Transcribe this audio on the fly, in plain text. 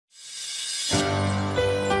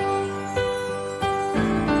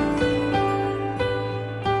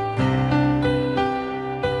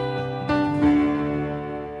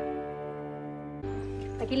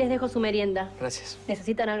dejo su merienda. Gracias.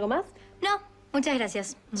 ¿Necesitan algo más? No, muchas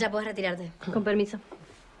gracias. Ya podés retirarte. Con permiso.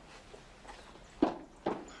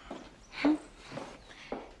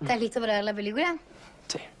 ¿Estás listo para ver la película?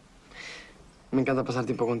 Sí. Me encanta pasar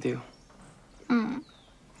tiempo contigo.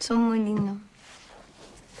 Son muy lindos.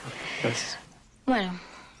 Gracias. Bueno.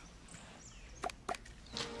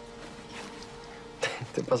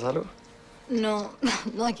 ¿Te pasa algo? No,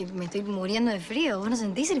 es que me estoy muriendo de frío. ¿Vos no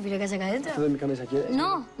sentís el frío que hace acá adentro? ¿Tú de mi camisa quieres?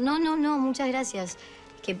 No, muchas gracias.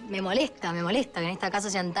 Es que me molesta que en esta casa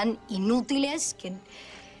sean tan inútiles que...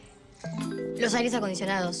 Los aires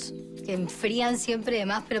acondicionados, que enfrían siempre de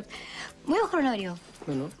más, pero... Voy a buscar un abrigo.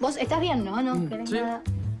 Bueno. ¿Vos estás bien, no? ¿No querés sí. nada?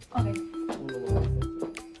 Ok.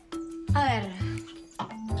 A ver,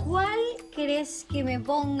 ¿cuál querés que me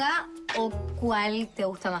ponga o cuál te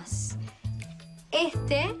gusta más?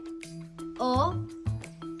 ¿Este o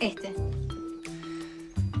este?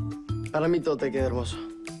 Para mí todo te queda hermoso.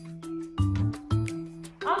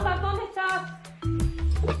 Ámbar, ¿dónde estás?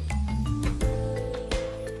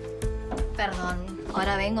 Perdón,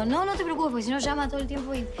 ahora vengo. No te preocupes, porque si no llama todo el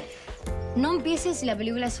tiempo y... No empieces la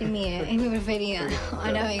película sin mí, es mi preferida.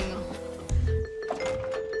 Ahora vengo.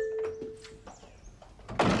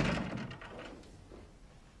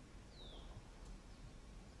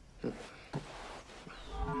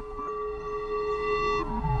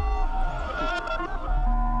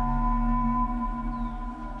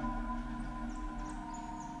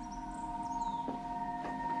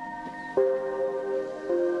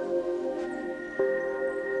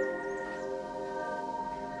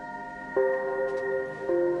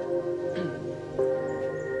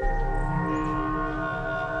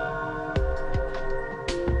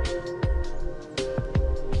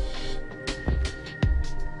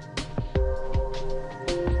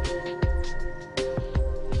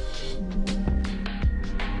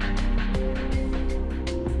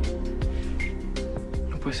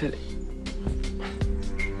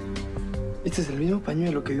 ¿Este es el mismo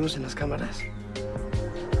pañuelo que vimos en las cámaras?